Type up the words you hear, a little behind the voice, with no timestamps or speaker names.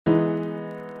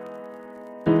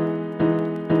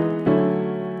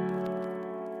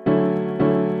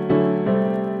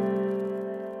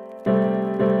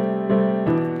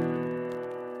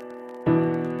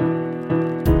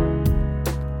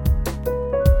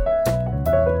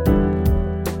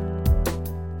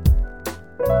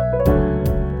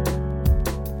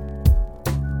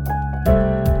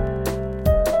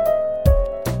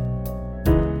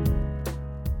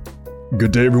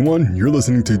Good day, everyone. You're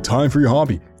listening to Time for Your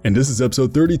Hobby, and this is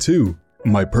episode 32,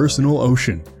 My Personal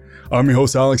Ocean. I'm your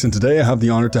host, Alex, and today I have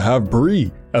the honor to have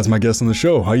Bree as my guest on the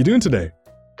show. How you doing today?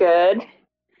 Good.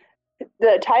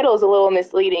 The title is a little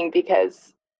misleading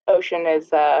because ocean is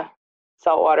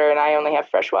saltwater and I only have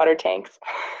freshwater tanks.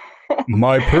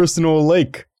 My personal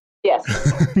lake. Yes.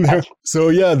 So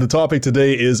yeah, the topic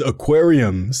today is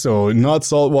aquarium. So not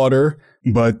saltwater,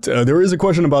 but there is a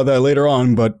question about that later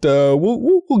on. But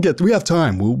we'll get. We have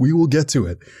time. We will get to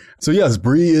it. So yes,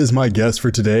 Bree is my guest for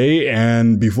today.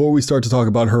 And before we start to talk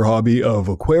about her hobby of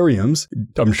aquariums,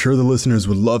 I'm sure the listeners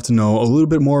would love to know a little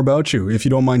bit more about you, if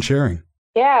you don't mind sharing.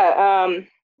 Yeah.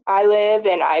 I live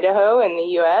in Idaho in the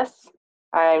U.S.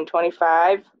 I'm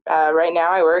 25. Right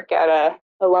now, I work at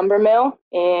a lumber mill,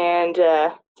 and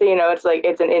so,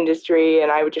 it's an industry,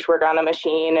 and I would just work on a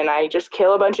machine, and I just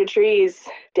kill a bunch of trees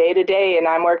day to day, and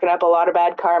I'm working up a lot of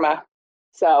bad karma.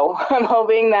 So I'm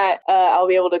hoping that I'll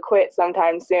be able to quit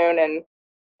sometime soon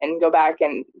and go back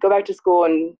to school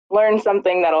and learn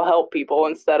something that'll help people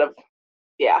instead of,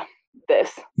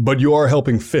 this. But you are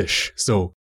helping fish,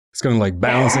 so it's kind of like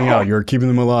balancing out. You're keeping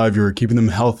them alive, you're keeping them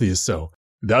healthy, so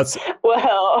that's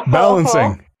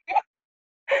balancing.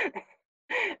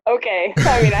 Okay.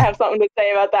 I mean, I have something to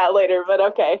say about that later, but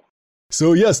okay.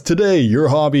 So yes, today your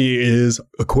hobby is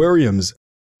aquariums.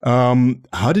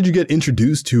 How did you get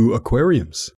introduced to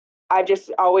aquariums? I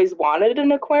just always wanted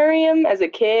an aquarium as a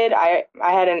kid. I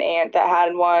had an aunt that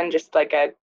had one, just like a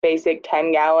basic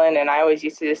 10-gallon, and I always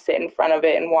used to just sit in front of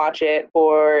it and watch it.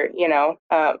 Or,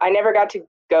 I never got to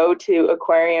go to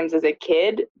aquariums as a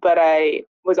kid, but I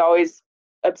was always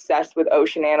obsessed with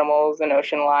ocean animals and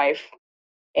ocean life.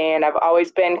 And I've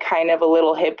always been kind of a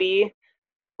little hippie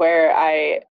where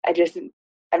I've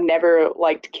never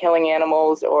liked killing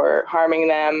animals or harming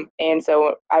them. And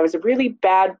so I was a really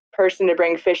bad person to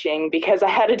bring fishing because I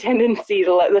had a tendency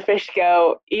to let the fish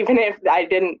go, even if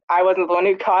I wasn't the one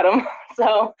who caught them.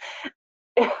 So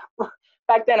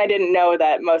back then I didn't know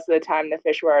that most of the time the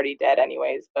fish were already dead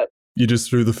anyways, but you just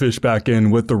threw the fish back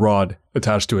in with the rod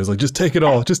attached to it. It's like, just take it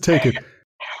all, just take it.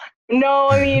 No,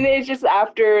 I mean, it's just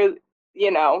after,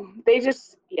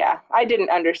 I didn't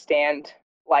understand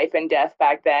life and death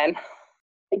back then.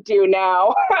 I do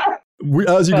now.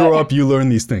 As you grow up, you learn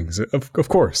these things, of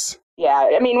course. Yeah,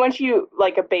 I mean,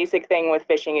 a basic thing with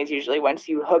fishing is usually once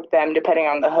you hook them, depending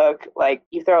on the hook, like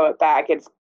you throw it back, it's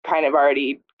kind of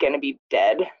already going to be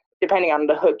dead, depending on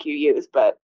the hook you use.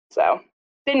 But so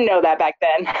didn't know that back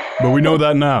then. But we know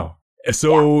that now.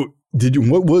 So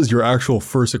what was your actual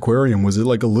first aquarium? Was it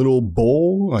like a little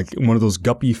bowl, like one of those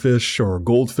guppy fish or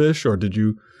goldfish, or did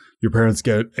your parents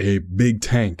get a big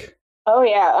tank? Oh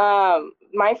yeah,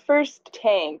 my first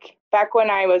tank, back when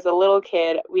I was a little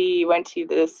kid, we went to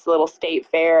this little state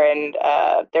fair, and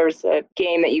there was a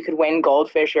game that you could win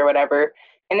goldfish or whatever,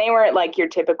 and they weren't like your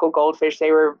typical goldfish.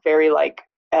 They were very like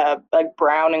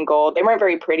brown and gold. They weren't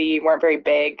very pretty, weren't very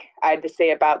big. I had to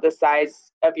say about the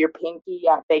size of your pinky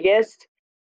at biggest.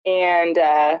 And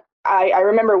I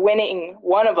remember winning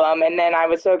one of them, and then I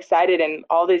was so excited, and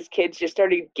all these kids just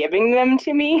started giving them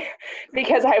to me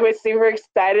because I was super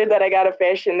excited that I got a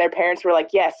fish, and their parents were like,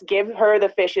 yes, give her the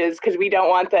fishes because we don't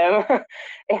want them.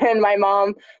 And my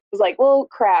mom was like, well,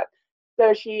 crap.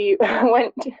 So she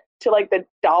went to like the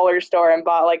dollar store and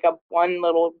bought like one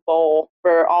little bowl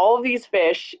for all of these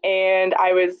fish, and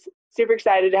I was super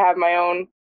excited to have my own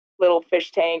little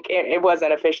fish tank. It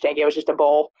wasn't a fish tank, it was just a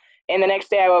bowl. And the next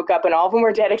day I woke up and all of them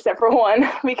were dead except for one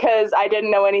because I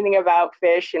didn't know anything about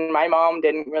fish and my mom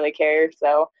didn't really care.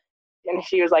 And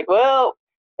she was like, well,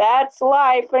 that's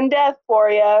life and death for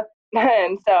you.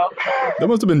 And so. That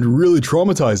must have been really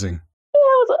traumatizing.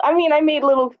 I made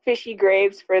little fishy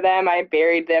graves for them. I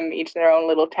buried them each in their own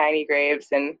little tiny graves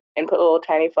and put little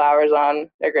tiny flowers on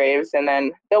their graves. And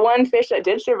then the one fish that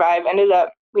did survive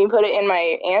we put it in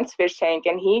my aunt's fish tank,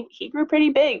 and he grew pretty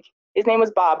big. His name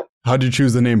was Bob. How did you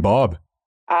choose the name Bob?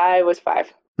 I was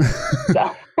 5.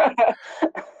 So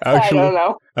I don't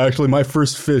know. Actually, my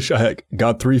first fish, I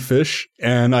got 3 fish,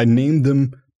 and I named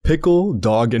them Pickle,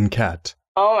 Dog, and Cat.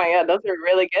 Oh my God, those are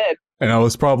really good. And I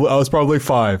was probably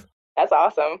 5. That's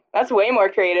awesome. That's way more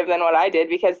creative than what I did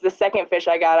because the second fish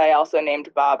I got, I also named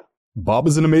Bob. Bob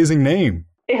is an amazing name.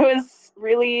 It was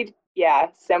really,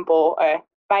 simple.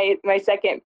 My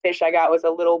second fish I got was a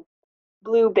little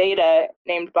blue beta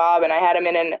named Bob, and I had him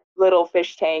in a little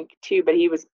fish tank too, but he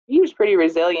was pretty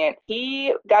resilient.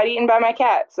 He got eaten by my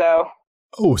cat, so.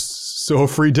 Oh, so a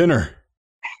free dinner.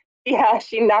 Yeah,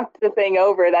 she knocked the thing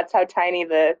over. That's how tiny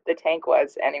the tank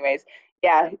was. Anyways,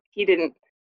 yeah, he didn't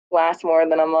last more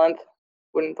than a month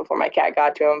before my cat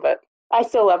got to him, but I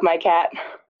still love my cat.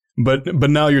 But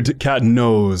now your cat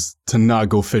knows to not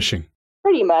go fishing.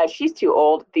 Pretty much. She's too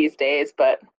old these days,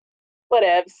 but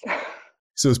whatevs.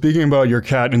 So speaking about your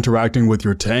cat interacting with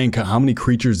your tank, how many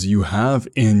creatures do you have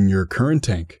in your current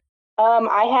tank?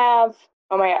 I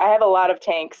have a lot of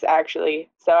tanks actually.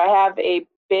 So I have a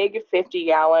big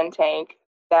 50-gallon tank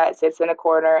that sits in a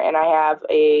corner, and I have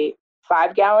a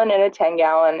 5-gallon and a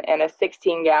 10-gallon and a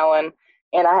 16-gallon,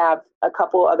 and I have a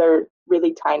couple other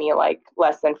really tiny, like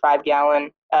less than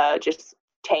 5-gallon, just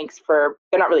tanks they're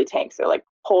not really tanks, they're like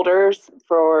holders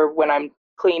for when I'm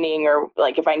cleaning or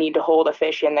like if I need to hold a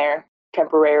fish in there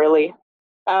temporarily.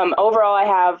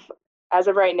 Overall, as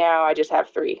of right now, I just have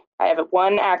 3. I have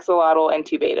 1 axolotl and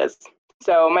 2 betas.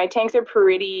 So my tanks are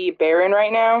pretty barren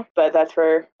right now, but that's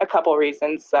for a couple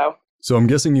reasons. So I'm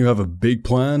guessing you have a big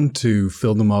plan to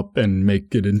fill them up and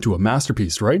make it into a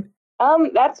masterpiece, right?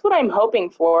 That's what I'm hoping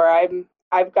for.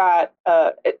 I've got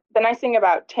the nice thing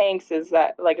about tanks is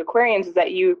that, like aquariums, is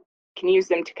that you can use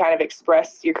them to kind of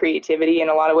express your creativity in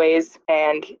a lot of ways.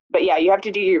 But yeah, you have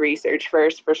to do your research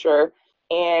first for sure.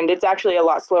 And it's actually a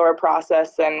lot slower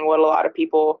process than what a lot of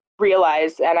people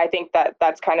realize. And I think that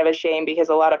that's kind of a shame because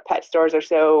a lot of pet stores are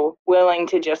so willing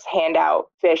to just hand out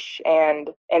fish and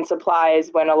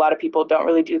supplies when a lot of people don't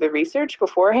really do the research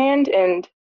beforehand. And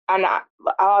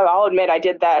I'll admit I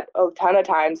did that a ton of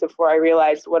times before I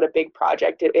realized what a big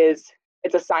project it is.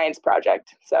 It's a science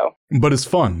project. So. But it's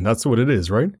fun. That's what it is,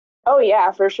 right? Oh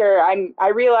yeah, for sure. I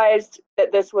realized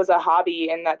that this was a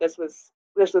hobby and that this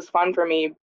was fun for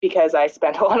me because I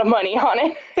spent a lot of money on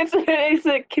it.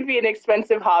 It can be an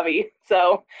expensive hobby.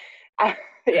 So,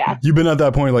 yeah. You've been at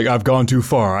that point like, I've gone too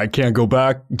far. I can't go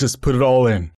back. Just put it all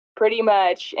in. Pretty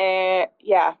much. And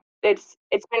yeah, it's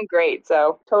been great.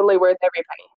 So totally worth every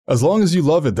penny. As long as you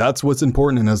love it, that's what's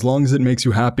important. And as long as it makes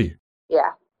you happy.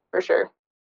 Yeah, for sure.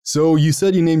 So you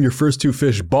said you named your first 2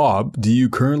 fish Bob. Do you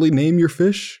currently name your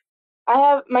fish? I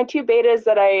have my 2 betas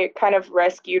that I kind of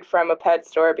rescued from a pet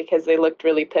store because they looked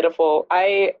really pitiful.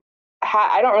 I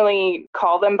don't really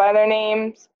call them by their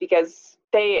names because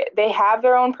they have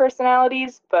their own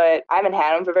personalities, but I haven't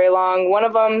had them for very long. One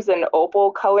of them's an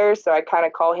opal color, so I kind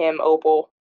of call him Opal.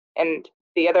 And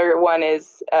the other one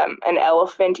is an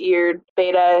elephant-eared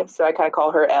beta, so I kind of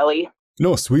call her Ellie.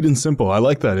 No, sweet and simple. I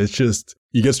like that. It's just,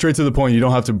 you get straight to the point. You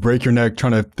don't have to break your neck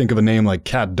trying to think of a name like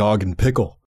Cat, Dog, and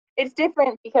Pickle. It's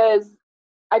different because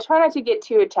I try not to get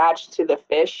too attached to the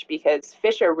fish because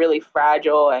fish are really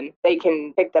fragile and they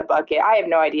can pick the bucket. I have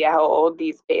no idea how old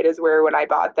these betas were when I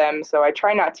bought them, so I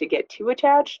try not to get too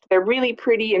attached. They're really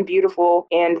pretty and beautiful,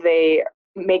 and they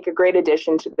make a great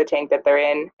addition to the tank that they're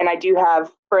in. And I do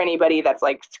have, for anybody that's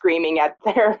like screaming at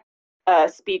their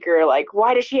speaker, like,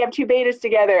 why does she have 2 betas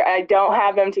together? I don't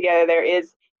have them together. There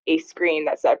is a screen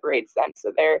that separates them,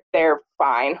 so they're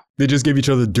fine. They just give each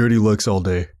other dirty looks all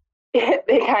day.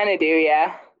 They kind of do,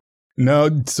 yeah. No,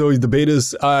 so the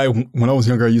betas, when I was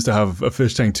younger, I used to have a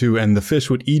fish tank too, and the fish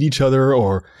would eat each other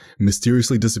or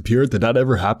mysteriously disappear. Did that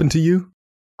ever happen to you?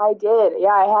 I did,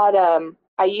 yeah.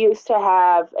 I used to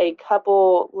have a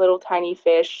couple little tiny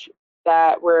fish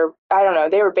that were, I don't know,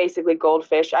 they were basically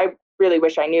goldfish. I really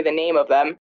wish I knew the name of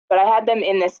them, but I had them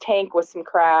in this tank with some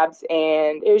crabs,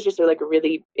 and it was just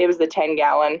it was the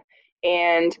 10-gallon.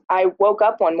 And I woke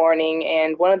up one morning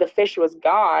and one of the fish was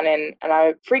gone, and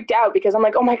I freaked out because I'm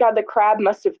like, oh my God, the crab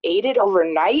must have ate it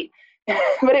overnight.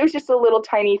 But it was just a little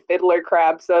tiny fiddler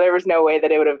crab, so there was no way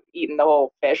that it would have eaten the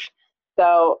whole fish.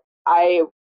 So I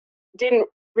didn't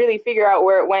really figure out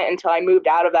where it went until I moved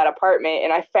out of that apartment,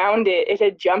 and I found it. It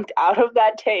had jumped out of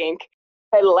that tank,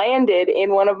 had landed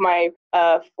in one of my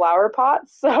flower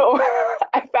pots. So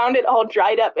I found it all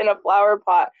dried up in a flower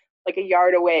pot like a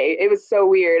yard away. It was so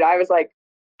weird. I was like,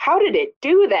 how did it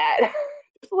do that?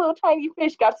 This little tiny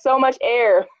fish got so much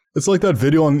air. It's like that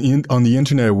video on the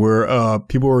internet where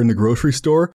people were in the grocery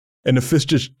store and the fish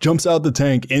just jumps out the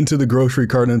tank into the grocery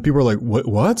cart, and people are like,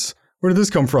 what? Where did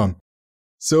this come from?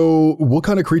 So what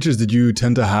kind of creatures did you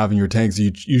tend to have in your tanks? Do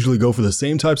you usually go for the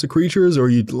same types of creatures, or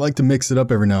you'd like to mix it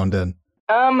up every now and then?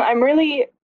 I'm really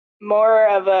more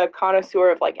of a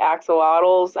connoisseur of like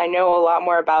axolotls. I know a lot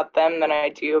more about them than I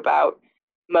do about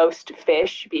most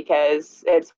fish because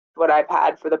it's what I've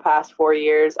had for the past 4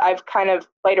 years. I've kind of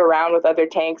played around with other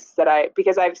tanks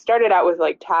because I've started out with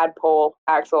like tadpole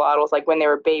axolotls, like when they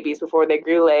were babies before they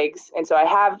grew legs. And so I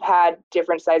have had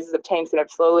different sizes of tanks and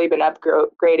I've slowly been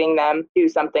upgrading them to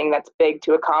something that's big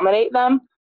to accommodate them.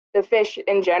 The fish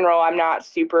in general, I'm not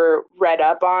super read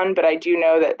up on, but I do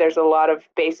know that there's a lot of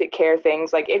basic care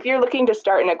things. Like if you're looking to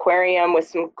start an aquarium with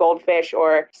some goldfish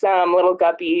or some little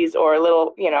guppies or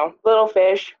little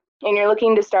fish, and you're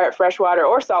looking to start freshwater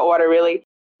or saltwater, really,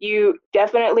 you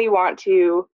definitely want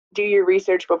to do your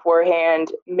research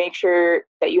beforehand, make sure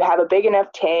that you have a big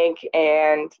enough tank.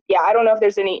 And yeah, I don't know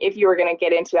if you were going to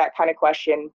get into that kind of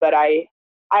question, but I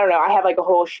don't know. I have like a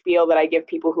whole spiel that I give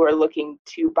people who are looking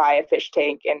to buy a fish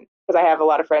tank. And because I have a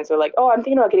lot of friends that are like, oh, I'm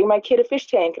thinking about getting my kid a fish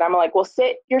tank. And I'm like, well,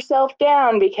 sit yourself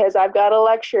down because I've got a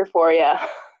lecture for you.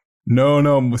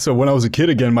 No. So when I was a kid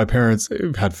again, my parents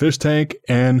had fish tank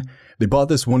and they bought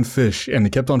this one fish and they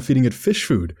kept on feeding it fish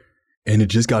food. And it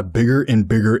just got bigger and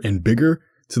bigger and bigger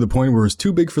to the point where it was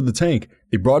too big for the tank.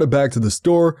 They brought it back to the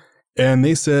store and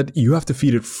they said, you have to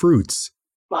feed it fruits.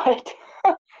 What?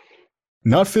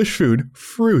 Not fish food,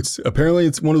 fruits. Apparently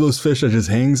it's one of those fish that just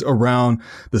hangs around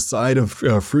the side of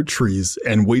fruit trees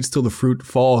and waits till the fruit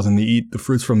falls and they eat the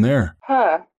fruits from there.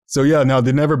 Huh. So yeah, now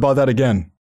they never bought that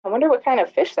again. I wonder what kind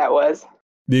of fish that was.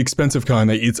 The expensive kind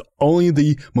that eats only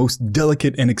the most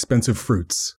delicate and expensive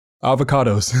fruits.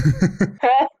 Avocados.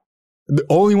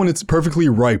 Only when it's perfectly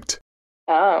ripe.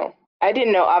 Oh, I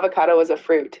didn't know avocado was a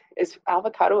fruit. Is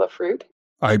avocado a fruit?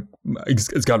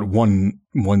 It's got one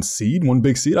seed, one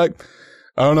big seed. I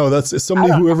don't know. That's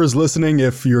somebody, whoever's listening,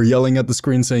 if you're yelling at the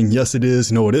screen saying, yes, it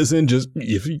is, no, it isn't, just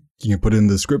if you can put it in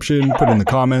the description, put it in the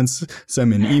comments, send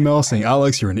me an email saying,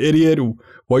 Alex, you're an idiot.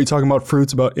 Why are you talking about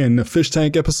fruits in a fish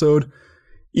tank episode?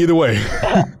 Either way.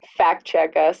 Fact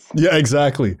check us. Yeah,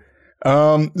 exactly.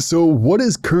 So what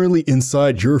is currently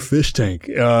inside your fish tank?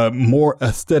 More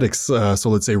aesthetics. So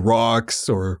let's say rocks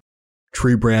or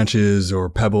tree branches or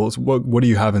pebbles. What do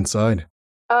you have inside?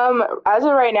 As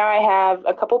of right now, I have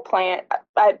a couple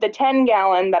the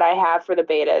 10-gallon that I have for the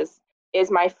betas is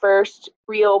my first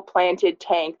real planted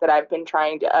tank that I've been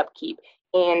trying to upkeep.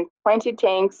 And planted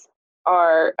tanks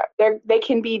they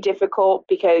can be difficult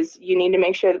because you need to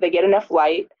make sure that they get enough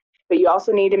light, but you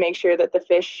also need to make sure that the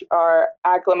fish are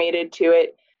acclimated to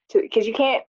it. Because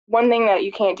one thing that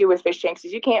you can't do with fish tanks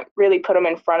is you can't really put them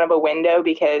in front of a window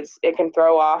because it can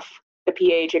throw off the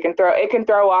pH. It can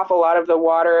throw off a lot of the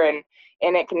water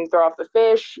and it can throw off the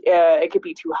fish. It could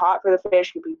be too hot for the fish.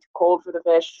 It could be too cold for the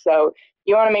fish. So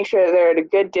you want to make sure that they're at a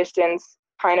good distance,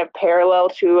 kind of parallel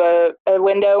to a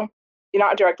window. You're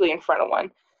not directly in front of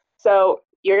one. So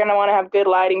you're going to want to have good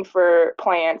lighting for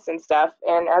plants and stuff.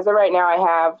 And as of right now, I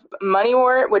have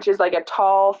moneywort, which is like a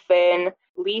tall, thin,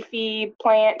 leafy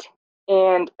plant.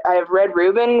 And I have red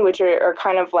Reuben, which are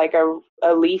kind of like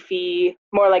a leafy,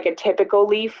 more like a typical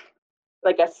leaf,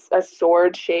 like a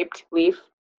sword-shaped leaf.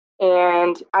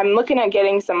 And I'm looking at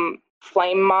getting some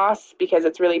flame moss because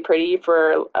it's really pretty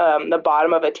for the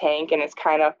bottom of a tank, and it's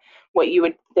kind of what you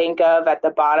would think of at the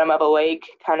bottom of a lake,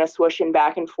 kind of swooshing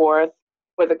back and forth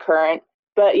with a current.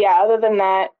 But yeah, other than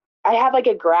that, I have like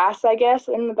a grass, I guess,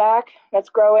 in the back that's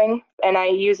growing, and I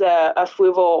use a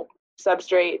fluval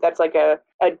substrate that's like a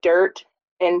dirt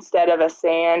instead of a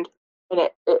sand, and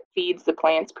it feeds the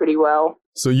plants pretty well.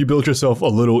 So you built yourself a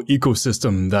little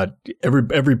ecosystem that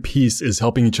every piece is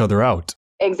helping each other out.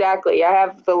 Exactly. I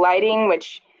have the lighting,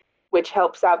 which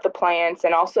helps out the plants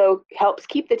and also helps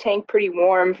keep the tank pretty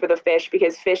warm for the fish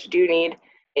because fish do need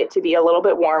it to be a little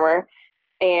bit warmer.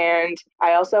 And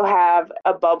I also have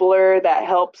a bubbler that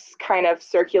helps kind of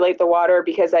circulate the water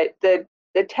because the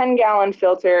 10-gallon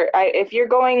filter, if you're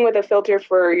going with a filter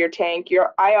for your tank,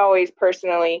 I always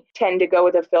personally tend to go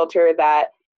with a filter that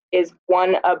is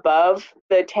one above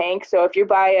the tank. So if you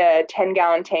buy a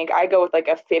 10-gallon tank, I go with like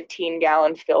a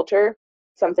 15-gallon filter,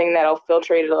 something that'll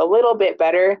filtrate it a little bit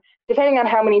better. Depending on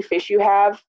how many fish you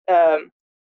have,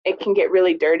 it can get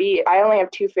really dirty. I only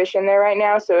have 2 fish in there right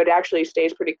now, so it actually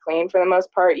stays pretty clean for the most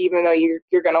part, even though you're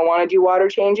going to want to do water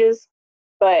changes.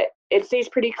 But it stays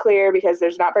pretty clear because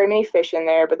there's not very many fish in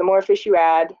there. But the more fish you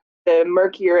add, the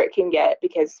murkier it can get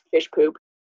because fish poop.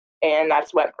 And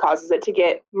that's what causes it to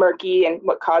get murky and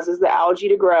what causes the algae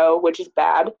to grow, which is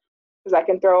bad because that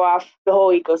can throw off the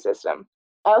whole ecosystem.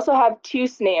 I also have 2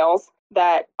 snails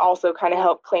that also kind of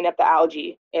help clean up the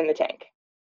algae in the tank.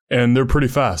 And they're pretty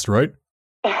fast, right?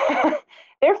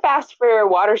 They're fast for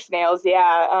water snails,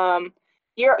 yeah.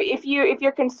 If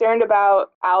you're concerned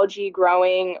about algae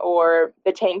growing or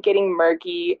the tank getting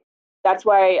murky, that's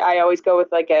why I always go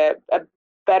with like a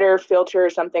better filter or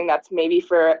something that's maybe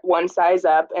for one size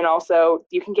up. And also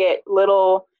you can get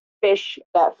little fish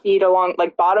that feed along,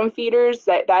 like bottom feeders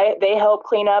that they help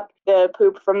clean up the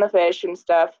poop from the fish and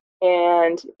stuff.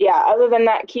 And yeah, other than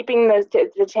that, keeping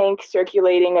the tank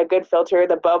circulating, a good filter,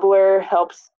 the bubbler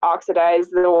helps oxidize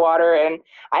the water. And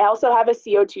I also have a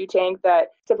CO2 tank that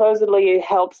supposedly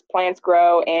helps plants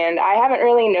grow. And I haven't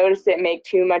really noticed it make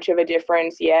too much of a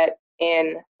difference yet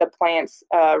in the plants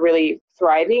really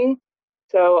thriving.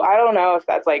 So I don't know if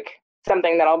that's like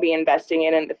something that I'll be investing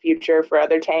in the future for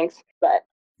other tanks, but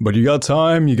But you got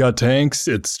time, you got tanks,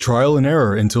 it's trial and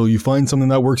error until you find something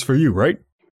that works for you, right?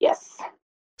 Yes.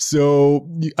 So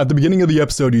at the beginning of the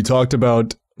episode, you talked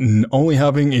about only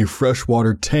having a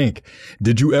freshwater tank.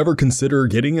 Did you ever consider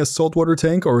getting a saltwater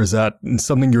tank, or is that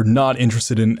something you're not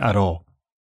interested in at all?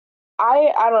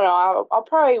 I don't know. I'll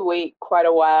probably wait quite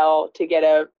a while to get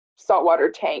a saltwater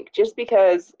tank just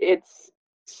because it's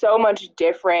so much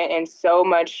different and so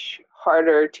much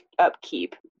harder to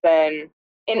upkeep than,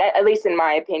 at least in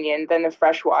my opinion, than the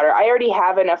freshwater. I already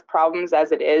have enough problems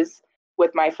as it is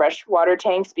with my freshwater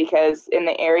tanks because in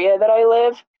the area that I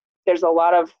live, there's a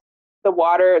lot of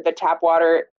the tap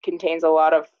water contains a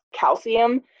lot of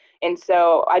calcium. And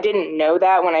so I didn't know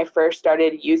that when I first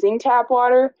started using tap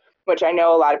water, which I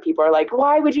know a lot of people are like,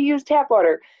 why would you use tap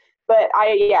water? But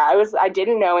I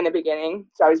didn't know in the beginning.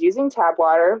 So I was using tap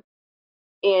water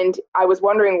and I was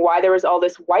wondering why there was all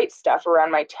this white stuff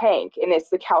around my tank. And it's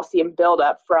the calcium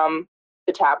buildup from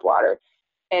the tap water.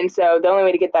 And so the only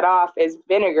way to get that off is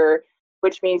vinegar,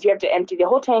 which means you have to empty the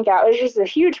whole tank out. It's just a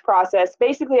huge process.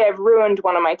 Basically, I've ruined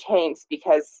one of my tanks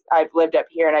because I've lived up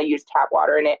here and I use tap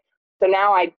water in it. So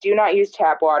now I do not use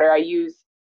tap water. I use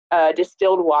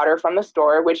distilled water from the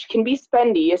store, which can be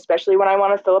spendy, especially when I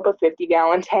want to fill up a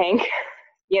 50-gallon tank,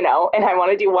 and I want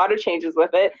to do water changes with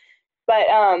it. But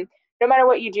no matter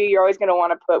what you do, you're always going to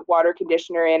want to put water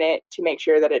conditioner in it to make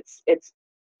sure that it's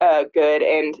good.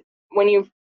 And when you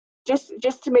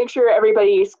just to make sure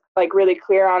everybody's like really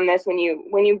clear on this, when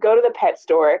you go to the pet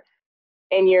store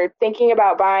and you're thinking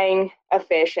about buying a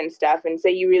fish and stuff, and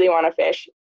say you really want to fish,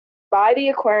 buy the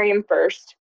aquarium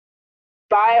first.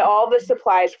 Buy all the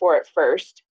supplies for it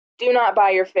first. Do not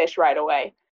buy your fish right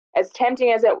away. As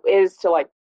tempting as it is to like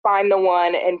find the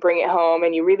one and bring it home,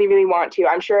 and you really, really want to,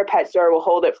 I'm sure a pet store will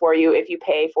hold it for you if you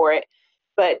pay for it.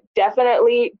 But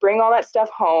definitely bring all that stuff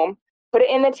home, put it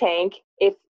in the tank.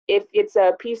 If it's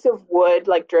a piece of wood,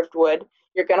 like driftwood,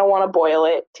 you're going to want to boil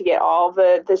it to get all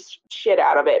the shit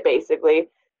out of it, basically.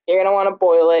 You're going to want to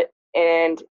boil it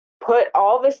and put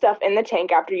all the stuff in the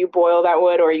tank after you boil that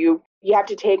wood, or you have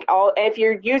to take all, if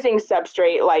you're using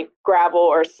substrate like gravel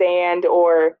or sand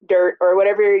or dirt or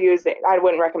whatever you're using, I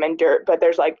wouldn't recommend dirt, but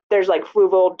there's like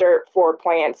fluval dirt for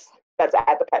plants that's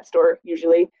at the pet store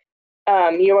usually.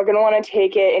 You are going to want to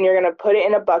take it and you're going to put it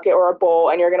in a bucket or a bowl,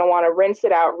 and you're going to want to rinse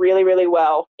it out really, really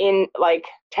well in like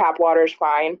tap water is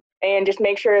fine. And just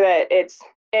make sure that it's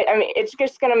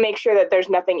just going to make sure that there's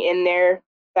nothing in there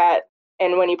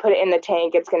and when you put it in the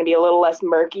tank, it's going to be a little less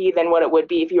murky than what it would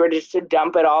be if you were just to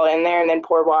dump it all in there and then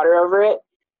pour water over it.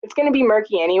 It's going to be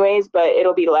murky anyways, but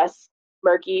it'll be less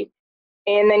murky.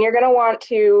 And then you're going to want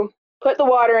to put the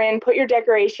water in, put your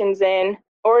decorations in,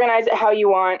 organize it how you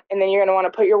want, and then you're going to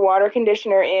want to put your water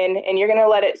conditioner in, and you're going to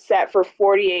let it set for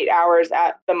 48 hours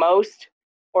at the most,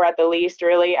 or at the least,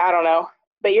 really. I don't know.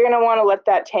 But you're going to want to let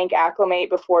that tank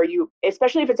acclimate before you,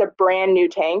 especially if it's a brand new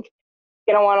tank,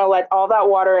 you're going to want to let all that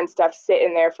water and stuff sit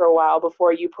in there for a while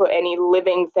before you put any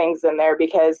living things in there,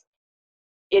 because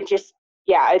it's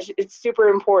super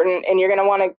important. And you're going to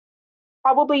want to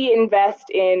probably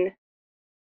invest in,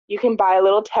 you can buy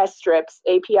little test strips,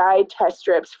 API test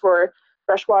strips for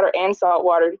freshwater and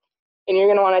saltwater, and you're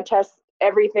going to want to test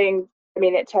everything.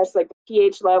 It tests like the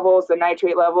pH levels, the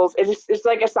nitrate levels. It's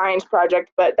like a science project,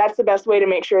 but that's the best way to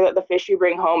make sure that the fish you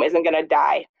bring home isn't going to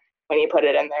die when you put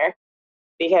it in there.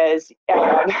 Because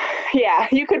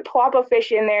you could plop a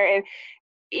fish in there, and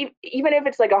even if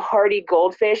it's like a hardy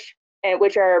goldfish, and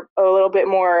which are a little bit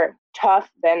more tough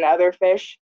than other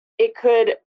fish, it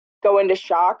could go into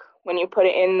shock when you put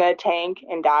it in the tank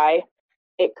and die.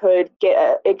 It could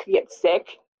get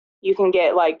sick. You can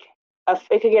get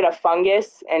it could get a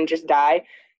fungus and just die.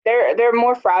 They're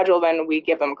more fragile than we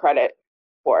give them credit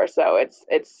for. So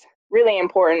it's really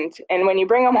important. And when you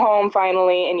bring them home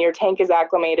finally and your tank is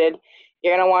acclimated,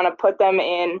 you're going to want to put them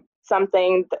in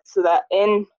something so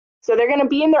they're going to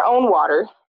be in their own water.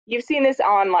 You've seen this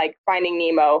on like Finding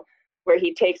Nemo, where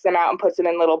he takes them out and puts them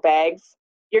in little bags.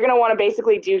 You're going to want to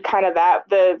basically do kind of that.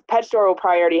 The pet store will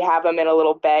probably already have them in a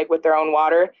little bag with their own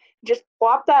water. Just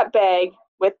plop that bag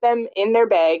with them in their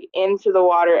bag into the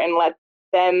water and let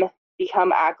them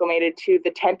become acclimated to the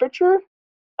temperature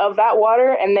of that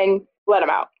water, and then let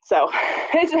them out. So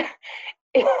it's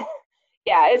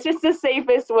just the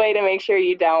safest way to make sure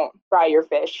you don't fry your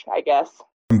fish, I guess.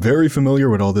 I'm very familiar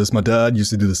with all this. My dad used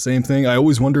to do the same thing. I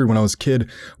always wondered when I was a kid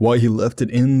why he left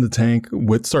it in the tank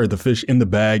the fish in the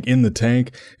bag in the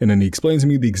tank. And then he explained to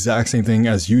me the exact same thing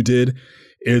as you did.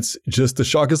 It's just the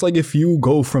shock. It's like if you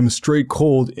go from straight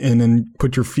cold and then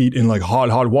put your feet in like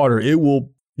hot water, it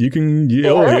will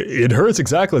It hurts.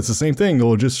 Exactly. It's the same thing.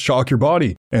 It'll just shock your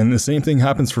body. And the same thing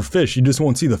happens for fish. You just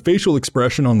won't see the facial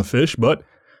expression on the fish, but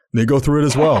they go through it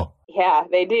as well. Yeah,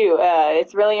 they do.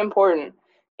 It's really important.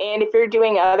 And if you're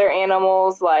doing other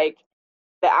animals like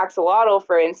the axolotl,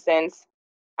 for instance,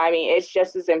 I mean, it's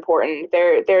just as important.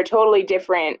 They're totally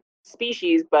different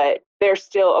species, but they're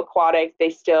still aquatic. They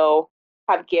still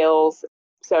have gills.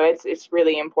 So it's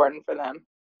really important for them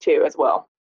too as well.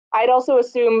 I'd also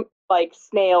assume like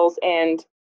snails and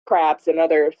crabs and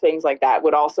other things like that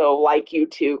would also like you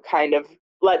to kind of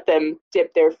let them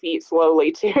dip their feet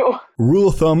slowly too. Rule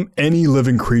of thumb, any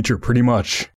living creature pretty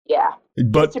much. Yeah.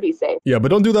 But just to be safe. Yeah, but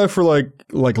don't do that for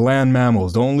like land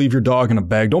mammals. Don't leave your dog in a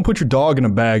bag. Don't put your dog in a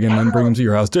bag and then bring him to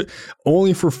your house.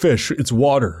 Only for fish, it's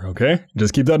water, okay?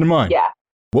 Just keep that in mind. Yeah.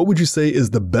 What would you say is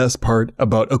the best part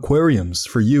about aquariums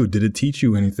for you? Did it teach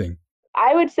you anything?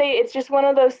 I would say it's just one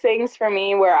of those things for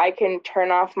me where I can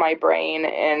turn off my brain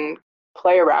and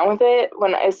play around with it,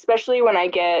 especially when I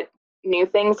get new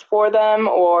things for them,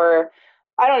 or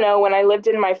I don't know, when I lived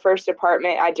in my first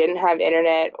apartment, I didn't have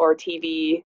internet or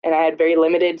TV and I had very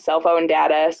limited cell phone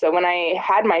data. So when I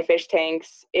had my fish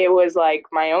tanks, it was like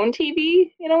my own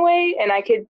TV in a way, and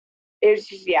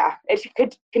it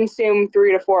could consume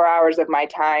 3 to 4 hours of my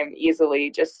time easily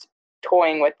just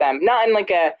toying with them. Not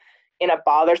in a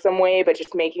bothersome way, but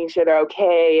just making sure they're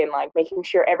okay and like making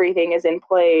sure everything is in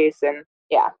place. And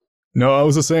yeah. No, I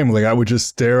was the same. Like I would just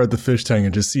stare at the fish tank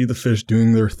and just see the fish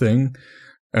doing their thing.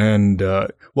 And I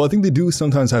think they do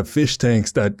sometimes have fish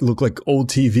tanks that look like old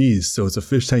TVs. So it's a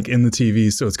fish tank in the TV.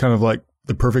 So it's kind of like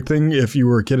the perfect thing if you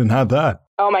were a kid and had that.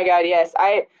 Oh my God, yes.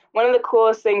 One of the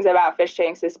coolest things about fish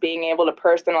tanks is being able to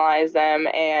personalize them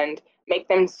and make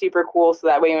them super cool. So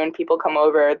that way when people come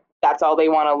over, that's all they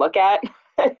want to look at.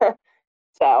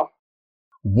 So.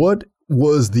 What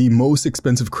was the most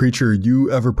expensive creature you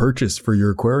ever purchased for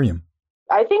your aquarium?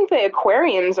 I think the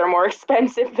aquariums are more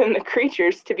expensive than the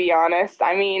creatures, to be honest.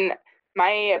 I mean,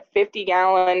 my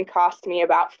 50-gallon cost me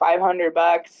about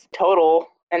 $500 total,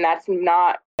 and that's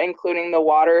not including the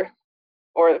water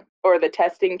or the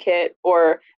testing kit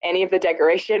or any of the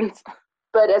decorations.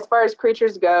 But as far as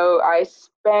creatures go, I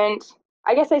spent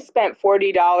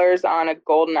 $40 on a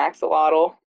golden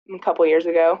axolotl a couple years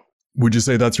ago. Would you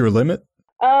say that's your limit?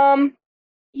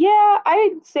 Yeah,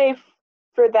 I'd say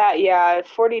for that, yeah,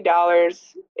 $40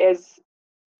 is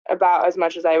about as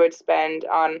much as I would spend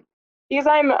on, because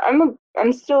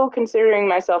I'm still considering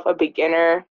myself a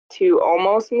beginner to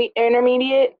almost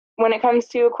intermediate when it comes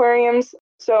to aquariums.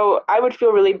 So I would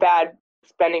feel really bad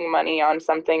spending money on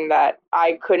something that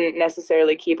I couldn't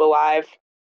necessarily keep alive.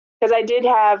 Because I did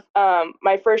have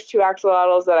my first 2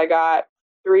 axolotls that I got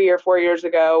 3 or 4 years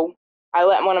ago. I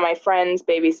let one of my friends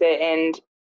babysit, and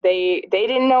they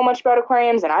didn't know much about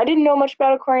aquariums, and I didn't know much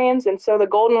about aquariums, and so the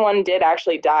golden one did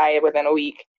actually die within a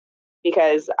week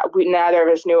because neither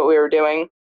of us knew what we were doing.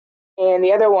 And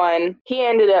the other one, he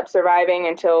ended up surviving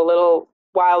until a little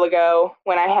while ago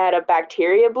when I had a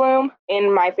bacteria bloom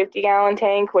in my 50-gallon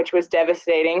tank, which was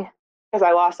devastating because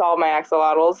I lost all my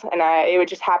axolotls, and it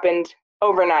just happened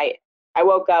overnight. I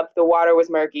woke up, the water was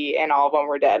murky, and all of them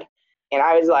were dead. And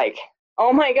I was like,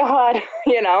 oh my God,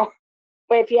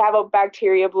 if you have a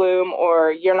bacteria bloom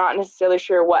or you're not necessarily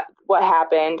sure what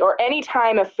happened, or any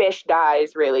time a fish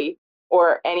dies really,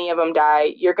 or any of them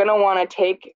die, you're going to want to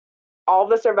take all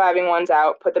the surviving ones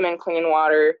out, put them in clean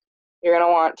water. You're going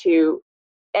to want to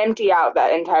empty out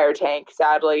that entire tank.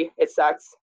 Sadly, it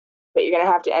sucks, but you're going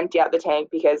to have to empty out the tank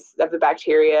because of the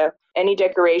bacteria. Any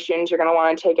decorations you're going to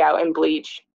want to take out and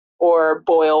bleach or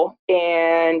boil,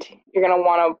 and you're going to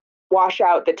want to wash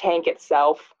out the tank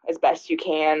itself as best you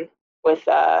can with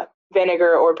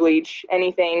vinegar or bleach,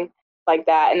 anything like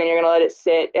that. And then you're going to let it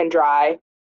sit and dry.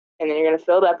 And then you're going to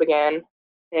fill it up again. And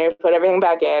you're going to put everything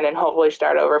back in and hopefully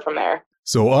start over from there.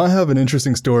 So I have an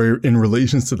interesting story in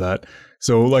relations to that.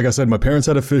 So like I said, my parents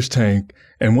had a fish tank.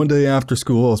 And one day after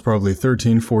school, I was probably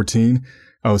 13, 14.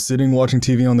 I was sitting watching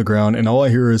TV on the ground. And all I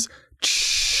hear is,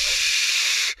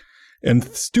 shh. And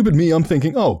stupid me, I'm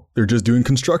thinking, oh, they're just doing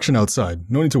construction outside.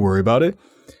 No need to worry about it.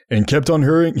 And kept on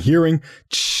hearing,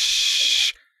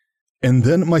 shh. And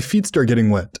then my feet start getting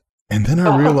wet. And then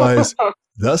I realize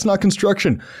that's not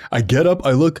construction. I get up,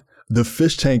 I look, the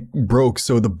fish tank broke.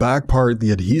 So the back part,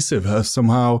 the adhesive has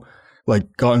somehow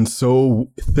gotten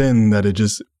so thin that it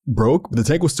just broke. The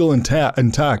tank was still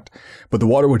intact, but the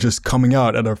water was just coming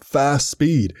out at a fast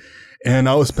speed. And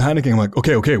I was panicking. I'm like,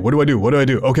 okay, what do I do? What do I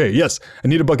do? Okay, yes, I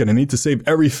need a bucket. I need to save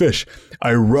every fish.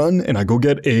 I run and I go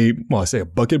get I say a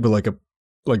bucket, but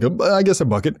I guess a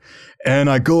bucket. And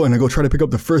I go try to pick up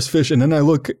the first fish. And then I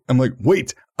look, I'm like,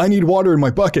 wait, I need water in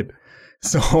my bucket.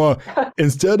 So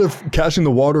instead of catching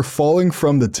the water falling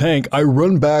from the tank, I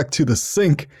run back to the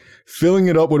sink, filling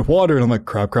it up with water. And I'm like,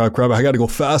 crap. I got to go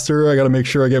faster. I got to make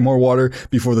sure I get more water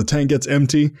before the tank gets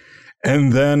empty.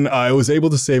 And then I was able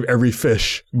to save every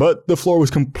fish, but the floor was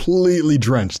completely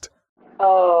drenched.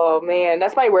 Oh man,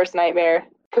 that's my worst nightmare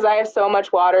because I have so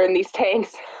much water in these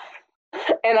tanks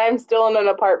and I'm still in an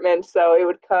apartment, so it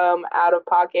would come out of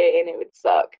pocket and it would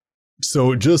suck.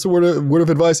 So just a word of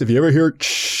advice, if you ever hear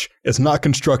shh, it's not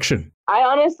construction. I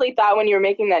honestly thought when you were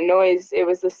making that noise, it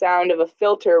was the sound of a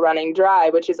filter running dry,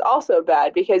 which is also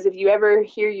bad because if you ever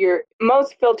hear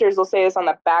most filters will say this on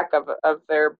the back of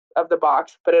the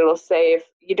box, but it'll say if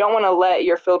you don't want to let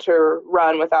your filter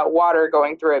run without water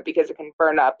going through it because it can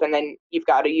burn up and then you've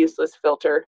got a useless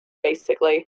filter,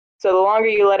 basically. So the longer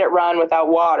you let it run without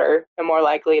water, the more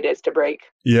likely it is to break.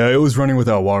 Yeah, it was running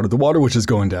without water. The water was just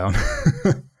going down.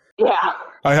 Yeah.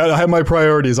 I had my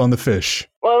priorities on the fish.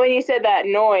 Well, when you said that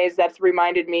noise, that's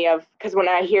reminded me of, because when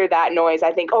I hear that noise,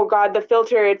 I think, oh God, the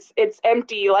filter, it's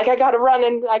empty. Like I got to run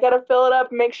and I got to fill it up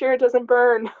and make sure it doesn't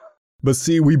burn. But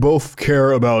see, we both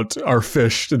care about our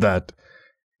fish that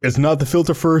it's not the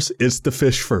filter first, it's the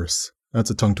fish first.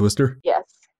 That's a tongue twister. Yes,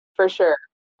 for sure.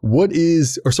 What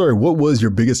was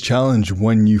your biggest challenge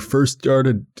when you first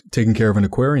started taking care of an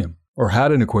aquarium or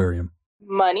had an aquarium?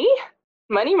 Money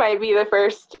might be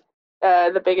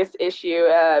the biggest issue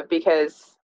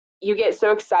because you get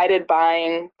so excited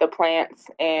buying the plants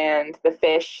and the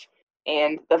fish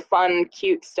and the fun,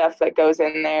 cute stuff that goes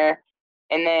in there.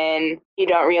 And then you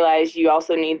don't realize you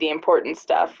also need the important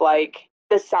stuff like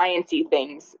the sciencey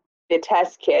things, the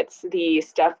test kits, the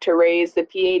stuff to raise the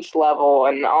pH level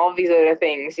and all of these other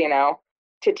things,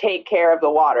 to take care of the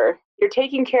water. You're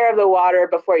taking care of the water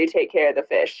before you take care of the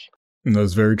fish. And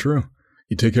that's very true.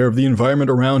 You take care of the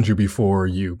environment around you before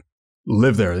you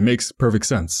live there. It makes perfect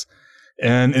sense.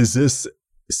 And is this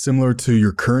similar to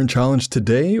your current challenge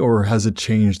today, or has it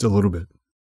changed a little bit?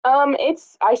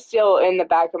 I still, in the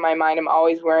back of my mind, I'm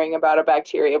always worrying about a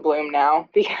bacteria bloom now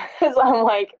because I'm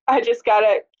like, I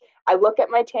look at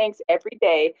my tanks every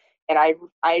day and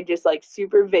I just like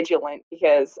super vigilant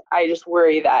because I just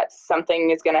worry that something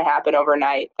is going to happen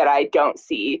overnight that I don't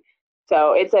see.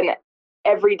 So it's an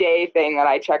everyday thing that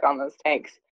I check on those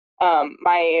tanks.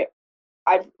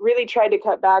 I've really tried to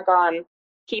cut back on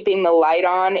keeping the light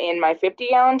on in my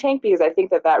 50-gallon tank because I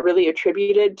think that really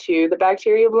attributed to the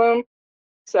bacteria bloom.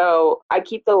 So I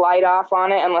keep the light off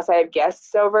on it unless I have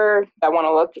guests over that want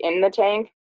to look in the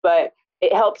tank. But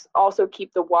it helps also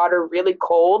keep the water really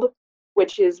cold,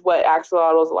 which is what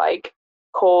axolotls like,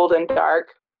 cold and dark,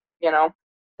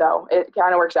 So it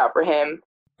kind of works out for him.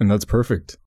 And that's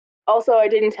perfect. Also, I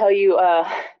didn't tell you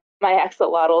my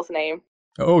axolotl's name.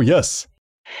 Oh, yes.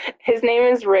 His name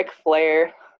is Ric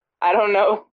Flair. I don't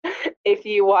know if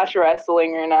you watch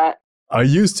wrestling or not. I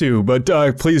used to, but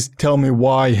please tell me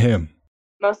why him.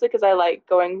 Mostly because I like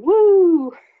going,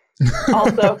 woo!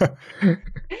 Also,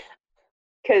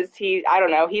 because I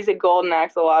don't know, he's a golden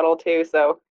axolotl too,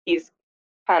 so he's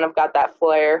kind of got that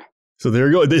flair. So there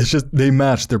you go. It's just, they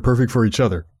match. They're perfect for each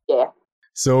other. Yeah.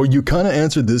 So you kind of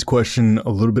answered this question a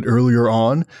little bit earlier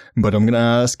on, but I'm going to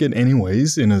ask it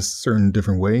anyways in a certain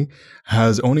different way.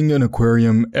 Has owning an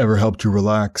aquarium ever helped you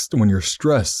relax when you're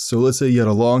stressed? So let's say you had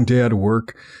a long day at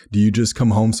work. Do you just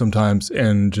come home sometimes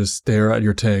and just stare at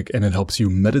your tank and it helps you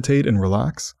meditate and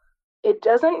relax? It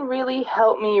doesn't really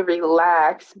help me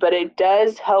relax, but it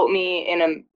does help me in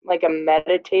a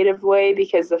meditative way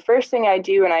because the first thing I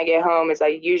do when I get home is I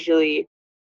usually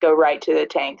go right to the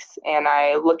tanks and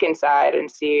I look inside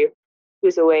and see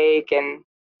who's awake and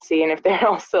seeing if they're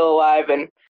all still alive and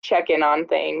check in on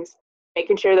things,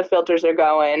 making sure the filters are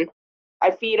going.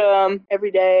 I feed them every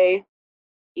day,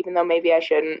 even though maybe I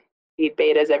shouldn't feed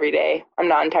betas every day. I'm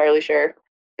not entirely sure,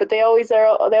 but they always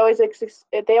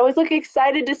look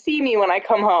excited to see me when I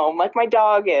come home, like my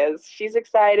dog is. She's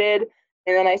excited,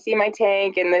 and then I see my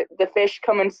tank and the fish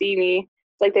come and see me.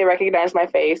 It's like they recognize my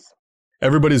face.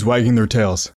 Everybody's wagging their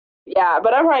tails. Yeah,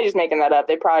 but I'm probably just making that up.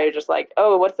 They probably are just like,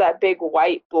 oh, what's that big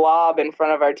white blob in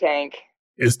front of our tank?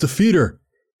 It's the feeder.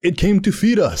 It came to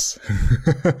feed us.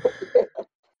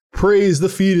 Praise the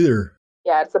feeder.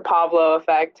 Yeah, it's the Pablo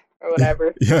effect or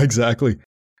whatever. Yeah, exactly.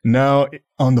 Now,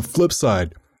 on the flip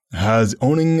side, has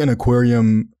owning an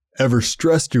aquarium ever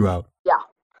stressed you out?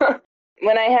 Yeah.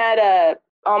 When I had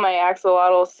all my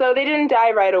axolotls, so they didn't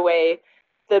die right away.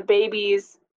 The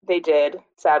babies, they did,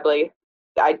 sadly.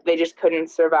 They just couldn't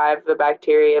survive the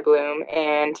bacteria bloom,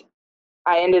 and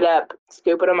I ended up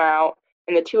scooping them out.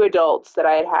 And the two adults that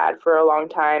I had for a long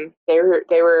time, they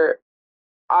were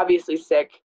obviously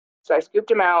sick, so I scooped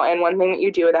them out. And one thing that you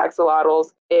do with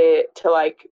axolotls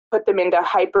to put them into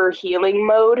hyper healing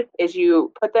mode is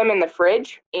you put them in the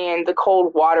fridge and the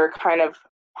cold water kind of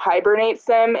hibernates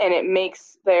them and it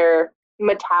makes their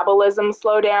metabolism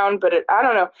slow down. But I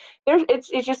don't know. It's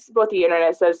just what the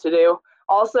internet says to do.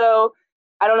 Also,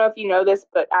 I don't know if you know this,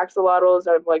 but axolotls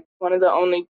are like one of the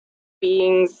only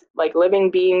beings, like living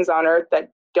beings on Earth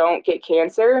that don't get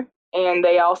cancer, and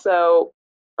they also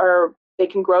they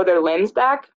can grow their limbs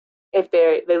back if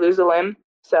they lose a limb.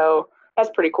 So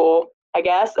that's pretty cool, I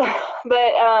guess.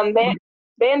 But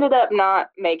they ended up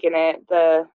not making it.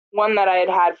 The one that I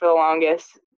had for the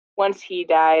longest, once he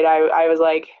died, I was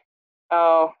like,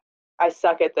 oh, I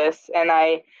suck at this, and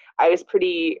I was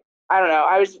pretty, I don't know,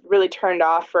 I was really turned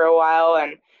off for a while,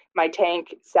 and my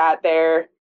tank sat there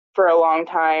for a long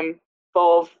time,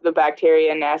 full of the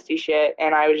bacteria and nasty shit,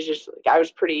 and I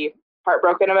was pretty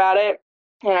heartbroken about it.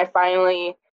 And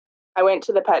I went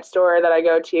to the pet store that I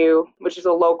go to, which is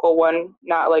a local one,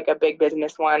 not like a big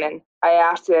business one. And I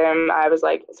asked him, I was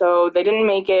like, so they didn't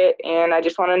make it, and I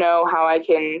just want to know how I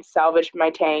can salvage my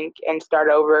tank and start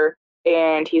over.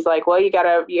 And he's like, well, you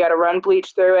gotta run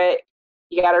bleach through it.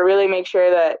 You gotta really make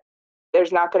sure that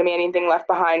there's not going to be anything left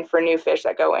behind for new fish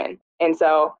that go in. And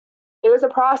so it was a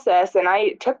process, and I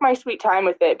took my sweet time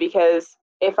with it, because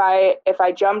if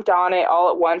I jumped on it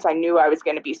all at once, I knew I was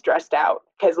going to be stressed out,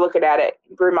 because looking at it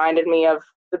reminded me of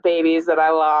the babies that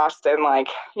I lost, and like,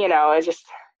 it's just,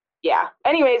 yeah.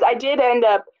 Anyways, I did end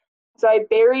up, so I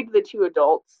buried the 2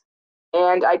 adults,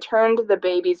 and I turned the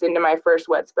babies into my first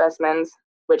wet specimens,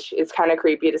 which is kind of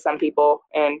creepy to some people,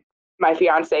 and my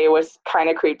fiance was kind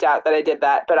of creeped out that I did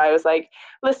that, but I was like,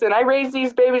 listen, I raised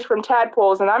these babies from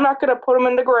tadpoles, and I'm not going to put them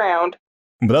in the ground.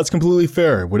 But that's completely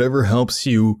fair. Whatever helps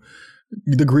you.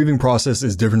 The grieving process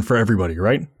is different for everybody,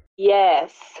 right?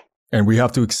 Yes. And we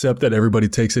have to accept that everybody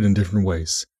takes it in different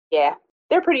ways. Yeah.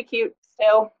 They're pretty cute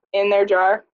still in their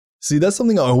jar. See, that's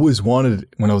something I always wanted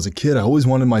when I was a kid. I always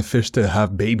wanted my fish to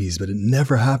have babies, but it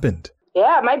never happened.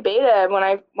 Yeah, my beta,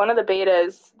 one of the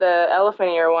betas, the elephant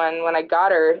ear one, when I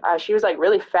got her, she was like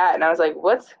really fat, and I was like,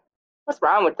 what's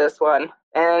wrong with this one?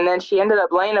 And then she ended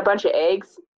up laying a bunch of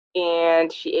eggs,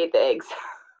 and she ate the eggs.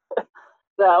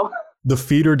 So the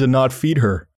feeder did not feed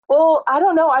her. Well, I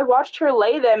don't know. I watched her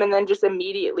lay them and then just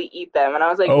immediately eat them, and I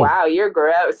was like, wow, you're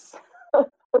gross.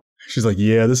 She's like,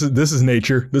 yeah, this is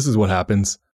nature. This is what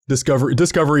happens.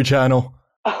 Discovery Channel.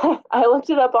 I looked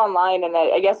it up online, and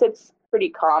I guess it's pretty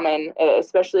common,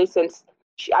 especially since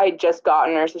I had just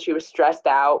gotten her, so she was stressed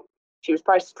out. She was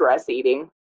probably stress eating.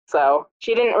 So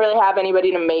she didn't really have anybody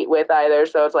to mate with either,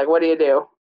 so it's like, what do you do?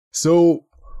 So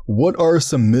what are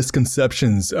some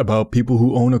misconceptions about people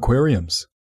who own aquariums?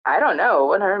 I don't know.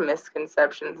 What are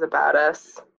misconceptions about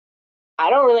us? I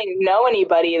don't really know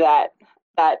anybody that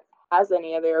has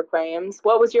any other aquariums.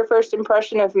 What was your first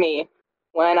impression of me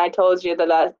when I told you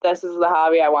that this is the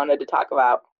hobby I wanted to talk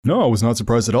about? No, I was not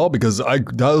surprised at all, because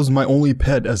that was my only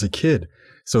pet as a kid.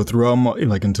 So throughout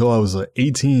until I was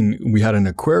 18, we had an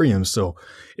aquarium. So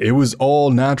it was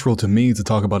all natural to me to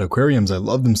talk about aquariums. I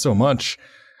love them so much.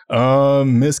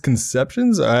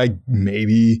 Misconceptions?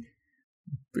 Maybe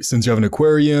since you have an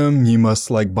aquarium, you must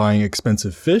like buying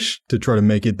expensive fish to try to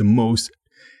make it the most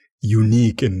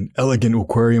unique and elegant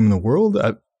aquarium in the world.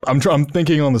 I'm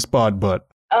thinking on the spot, but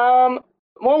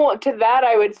well, to that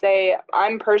I would say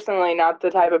I'm personally not the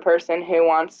type of person who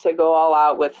wants to go all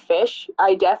out with fish.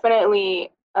 I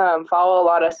definitely follow a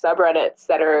lot of subreddits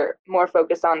that are more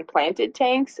focused on planted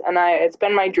tanks, and it's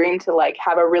been my dream to like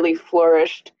have a really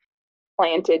flourished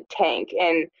planted tank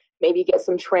and maybe get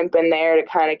some shrimp in there to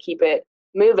kind of keep it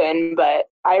moving. But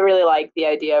I really like the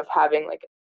idea of having like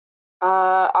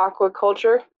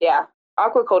aquaculture. Yeah,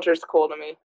 aquaculture is cool to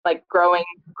me. Like growing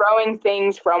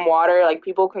things from water. Like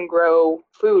people can grow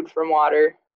food from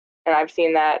water, and I've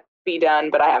seen that be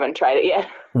done, but I haven't tried it yet.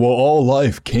 Well, all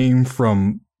life came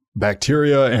from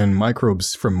bacteria and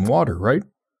microbes from water, right?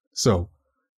 So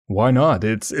why not?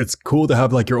 It's cool to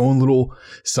have like your own little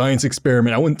science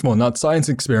experiment. Not science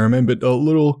experiment, but a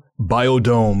little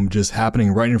biodome just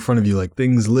happening right in front of you. Like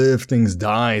things live, things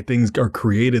die, things are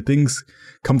created, things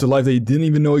come to life that you didn't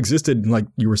even know existed. Like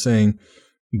you were saying,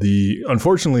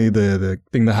 unfortunately, the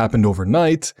thing that happened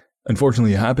overnight,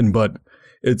 unfortunately it happened, but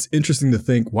it's interesting to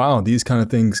think, wow, these kind of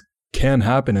things can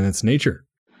happen in its nature.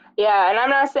 Yeah, and I'm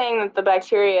not saying that the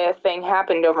bacteria thing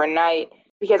happened overnight,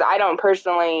 because I don't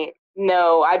personally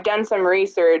know. I've done some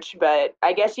research, but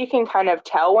I guess you can kind of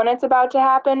tell when it's about to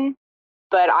happen,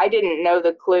 but I didn't know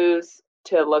the clues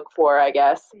to look for, I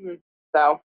guess.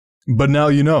 So. But now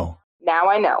you know. Now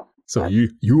I know. So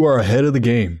you are ahead of the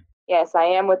game. Yes, I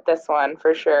am with this one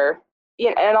for sure.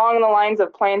 Yeah, and along the lines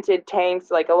of planted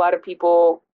tanks, like a lot of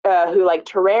people who like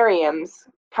terrariums,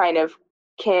 kind of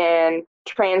can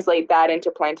translate that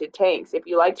into planted tanks. If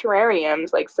you like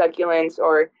terrariums, like succulents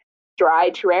or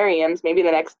dry terrariums, maybe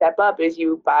the next step up is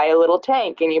you buy a little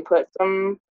tank and you put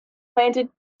some planted,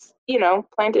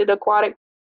 planted aquatic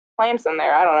plants in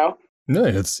there. I don't know.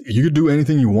 No, you could do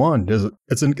anything you want.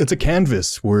 It's a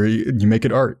canvas where you make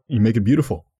it art. You make it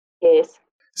beautiful. Yes.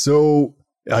 So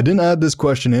I didn't add this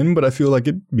question in, but I feel like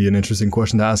it'd be an interesting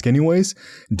question to ask anyways.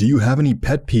 Do you have any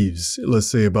pet peeves, let's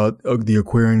say about the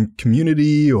aquarium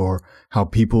community or how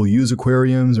people use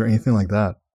aquariums or anything like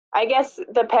that? I guess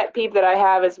the pet peeve that I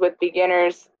have is with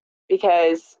beginners,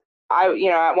 because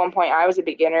at one point I was a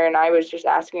beginner and I was just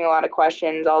asking a lot of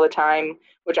questions all the time,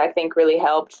 which I think really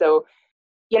helped. So,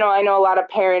 I know a lot of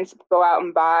parents go out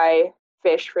and buy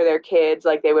fish for their kids,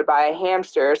 like they would buy a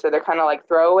hamster. So they're kind of like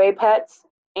throwaway pets.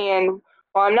 And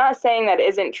while I'm not saying that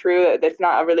isn't true, that's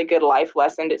not a really good life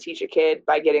lesson to teach a kid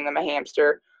by getting them a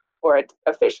hamster or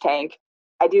a fish tank,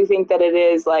 I do think that it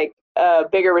is like a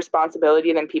bigger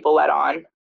responsibility than people let on.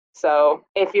 So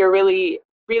if you're really,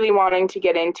 really wanting to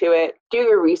get into it, do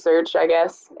your research, I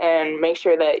guess, and make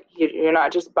sure that you're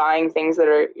not just buying things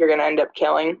that you're going to end up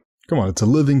killing. Come on, it's a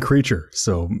living creature,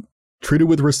 so treat it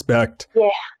with respect. Yeah.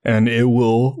 And it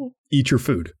will eat your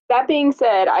food. That being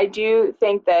said, I do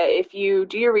think that if you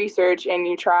do your research and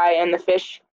you try and the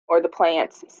fish or the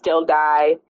plants still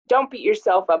die, don't beat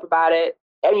yourself up about it.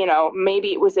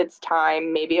 Maybe it was its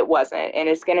time, maybe it wasn't, and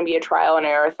it's going to be a trial and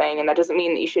error thing, and that doesn't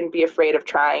mean that you shouldn't be afraid of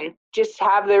trying. Just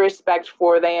have the respect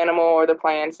for the animal or the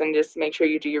plants and just make sure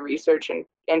you do your research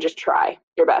and just try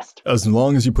your best. As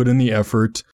long as you put in the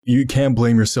effort, you can't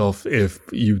blame yourself if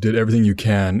you did everything you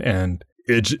can and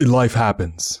life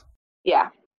happens. Yeah,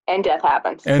 and death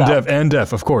happens. And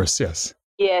death, of course, yes.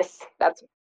 Yes, that's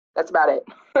about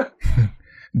it.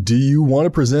 Do you want to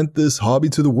present this hobby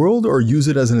to the world or use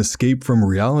it as an escape from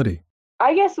reality?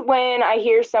 I guess when I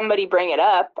hear somebody bring it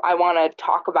up, I want to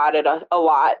talk about it a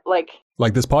lot.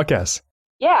 Like this podcast.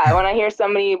 Yeah, when I hear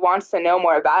somebody wants to know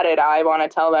more about it, I want to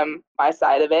tell them my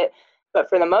side of it. But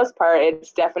for the most part,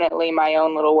 it's definitely my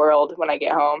own little world when I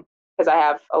get home because I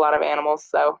have a lot of animals.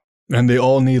 So. And they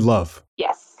all need love.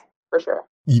 Yes, for sure.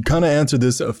 You kind of answered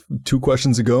this 2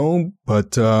 questions ago,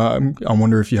 but I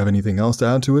wonder if you have anything else to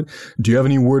add to it. Do you have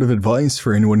any word of advice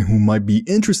for anyone who might be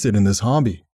interested in this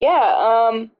hobby?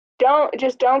 Yeah,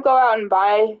 don't go out and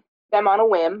buy them on a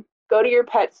whim. Go to your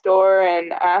pet store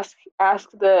and ask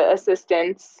the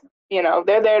assistants.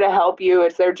 They're there to help you.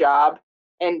 It's their job.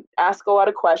 And ask a lot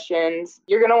of questions.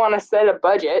 You're going to want to set a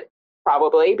budget,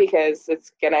 probably, because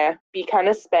it's going to be kind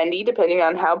of spendy depending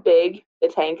on how big the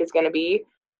tank is going to be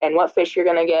and what fish you're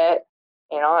going to get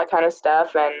and all that kind of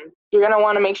stuff. And you're going to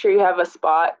want to make sure you have a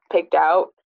spot picked out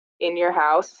in your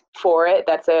house for it.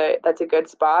 That's a good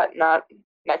spot, not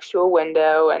next to a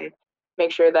window, and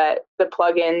make sure that the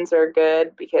plugins are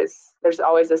good because there's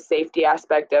always a safety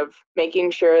aspect of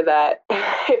making sure that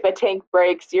if a tank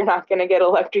breaks, you're not going to get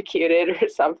electrocuted or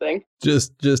something.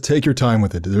 Just take your time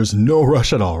with it. There's no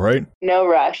rush at all, right? No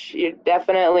rush. You're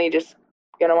definitely just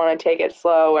going to want to take it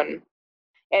slow. And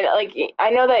like, I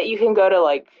know that you can go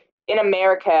to, in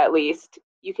America at least,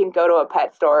 you can go to a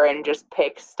pet store and just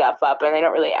pick stuff up and they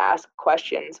don't really ask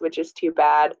questions, which is too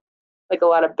bad. Like a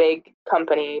lot of big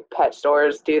company pet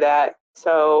stores do that.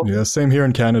 So yeah, same here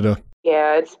in Canada.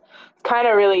 Yeah, it's kind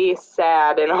of really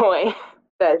sad in a way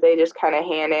that they just kind of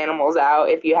hand animals out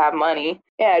if you have money.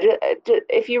 Yeah,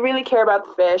 if you really care about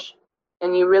the fish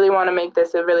and you really want to make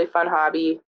this a really fun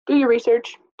hobby, do your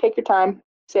research, take your time,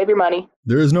 save your money.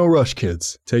 There is no rush,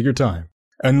 kids. Take your time.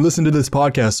 And listen to this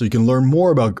podcast so you can learn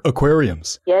more about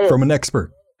aquariums from an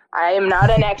expert. I am not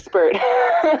an expert.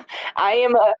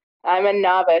 I'm a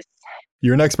novice.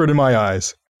 You're an expert in my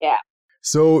eyes. Yeah.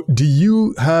 So do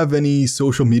you have any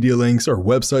social media links or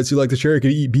websites you like to share? It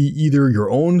could be either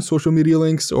your own social media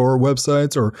links or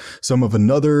websites or some of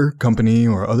another company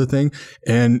or other thing.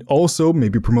 And also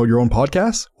maybe promote your own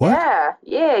podcast. What?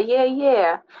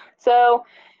 Yeah. So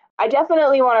I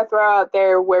definitely want to throw out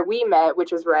there where we met,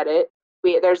 which is Reddit.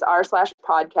 There's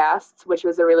r/podcasts, which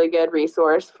was a really good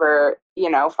resource for,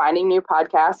 finding new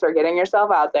podcasts or getting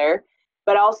yourself out there.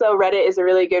 But also Reddit is a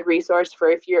really good resource for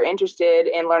if you're interested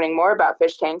in learning more about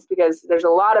fish tanks, because there's a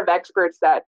lot of experts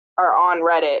that are on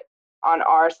Reddit on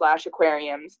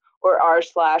r/aquariums or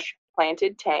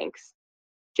r/planted tanks.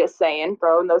 Just saying,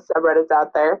 throwing those subreddits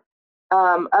out there.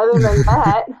 Other than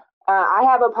that, I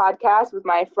have a podcast with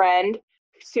my friend,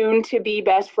 soon to be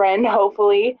best friend,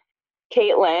 hopefully,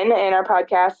 Caitlin, and our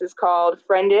podcast is called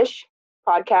Friendish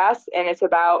Podcast, and it's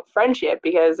about friendship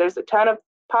because there's a ton of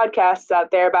podcasts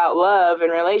out there about love and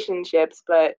relationships,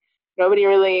 but nobody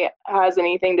really has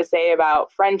anything to say about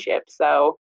friendship.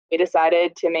 So we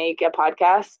decided to make a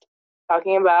podcast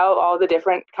talking about all the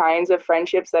different kinds of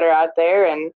friendships that are out there.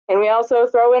 And we also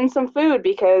throw in some food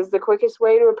because the quickest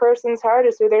way to a person's heart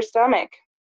is through their stomach.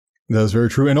 That's very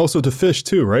true. And also to fish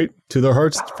too, right? To their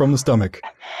hearts from the stomach.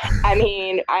 I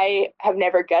mean, I have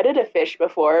never gutted a fish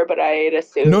before, but I'd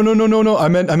assume. No. I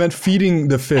meant feeding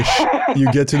the fish.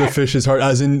 You get to the fish's heart,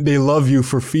 as in they love you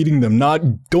for feeding them.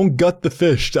 Don't gut the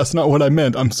fish. That's not what I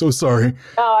meant. I'm so sorry.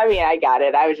 Oh, I mean, I got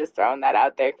it. I was just throwing that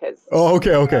out there because. Oh,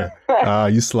 okay.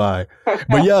 You sly.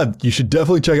 But yeah, you should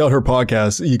definitely check out her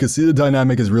podcast. You can see the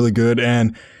dynamic is really good,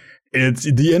 and it's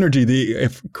the energy.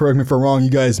 If correct me if I'm wrong, you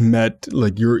guys met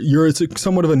like it's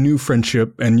somewhat of a new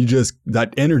friendship, and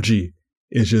that energy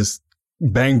is just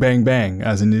bang, bang, bang,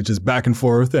 as in it's just back and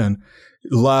forth and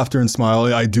laughter and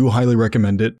smile. I do highly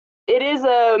recommend it. It is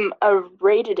a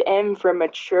rated M for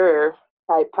mature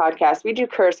type podcast. We do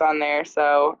curse on there,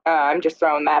 so I'm just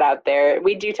throwing that out there.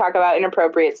 We do talk about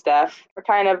inappropriate stuff. We're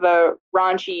kind of a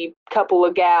raunchy couple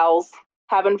of gals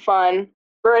having fun.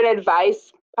 We're an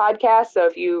advice podcast, so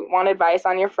if you want advice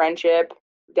on your friendship,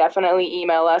 definitely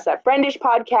email us at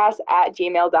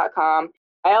friendishpodcast@gmail.com.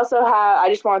 I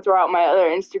just want to throw out my other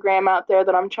Instagram out there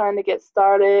that I'm trying to get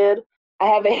started. I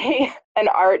have an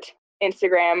art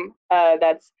Instagram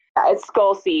it's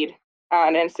Skull Seed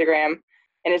on Instagram,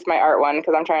 and it's my art one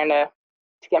because I'm trying to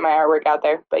get my artwork out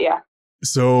there. But yeah.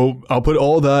 So I'll put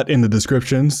all that in the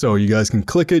description so you guys can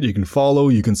click it, you can follow,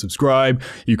 you can subscribe,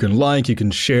 you can like, you can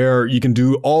share, you can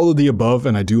do all of the above,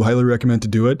 and I do highly recommend to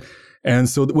do it. And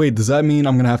so wait, does that mean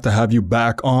I'm going to have you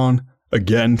back on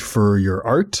again for your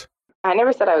art? I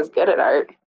never said I was good at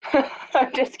art.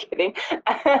 I'm just kidding.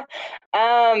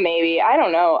 Maybe. I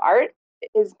don't know. Art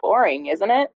is boring, isn't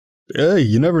it? Yeah,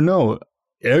 you never know.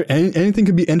 Anything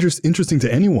could be interesting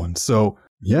to anyone. So,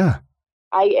 yeah.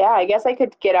 I guess I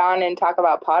could get on and talk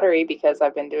about pottery because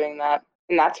I've been doing that.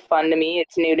 And that's fun to me.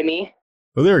 It's new to me.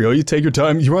 Well, there you go. You take your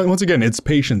time. Once again, it's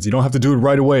patience. You don't have to do it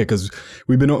right away because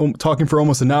we've been talking for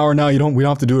almost an hour now. We don't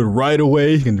have to do it right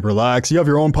away. You can relax. You have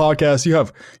your own podcast. You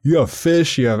have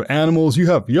fish. You have animals. You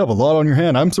have a lot on your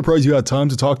hand. I'm surprised you had time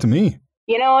to talk to me.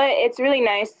 You know what? It's really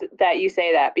nice that you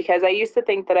say that because I used to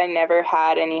think that I never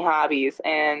had any hobbies,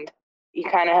 and you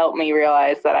kind of helped me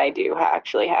realize that I do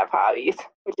actually have hobbies,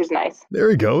 which is nice. There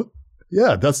you go.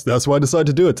 Yeah, that's why I decided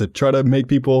to do it, to try to make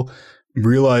people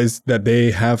realize that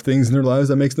they have things in their lives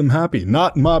that makes them happy.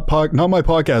 Not my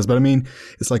podcast, but I mean,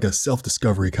 it's like a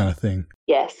self-discovery kind of thing.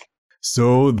 Yes.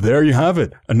 So there you have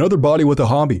it. Another body with a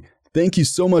hobby. Thank you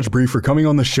so much, Bree, for coming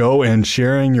on the show and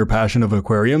sharing your passion of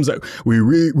aquariums.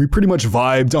 We pretty much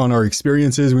vibed on our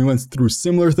experiences. We went through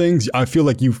similar things. I feel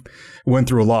like you went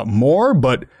through a lot more,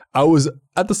 but I was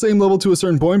at the same level to a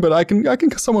certain point, but I can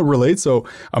somewhat relate. So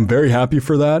I'm very happy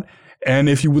for that. And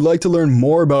if you would like to learn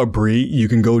more about Bree, you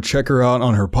can go check her out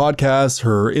on her podcast,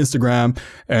 her Instagram,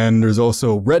 and there's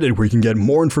also Reddit where you can get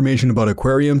more information about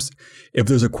aquariums. If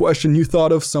there's a question you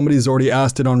thought of, somebody's already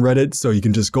asked it on Reddit, so you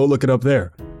can just go look it up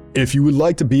there. If you would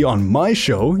like to be on my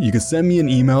show, you can send me an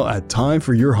email at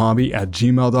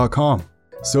timeforyourhobby@gmail.com.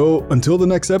 So until the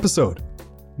next episode,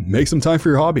 make some time for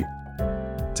your hobby.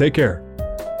 Take care.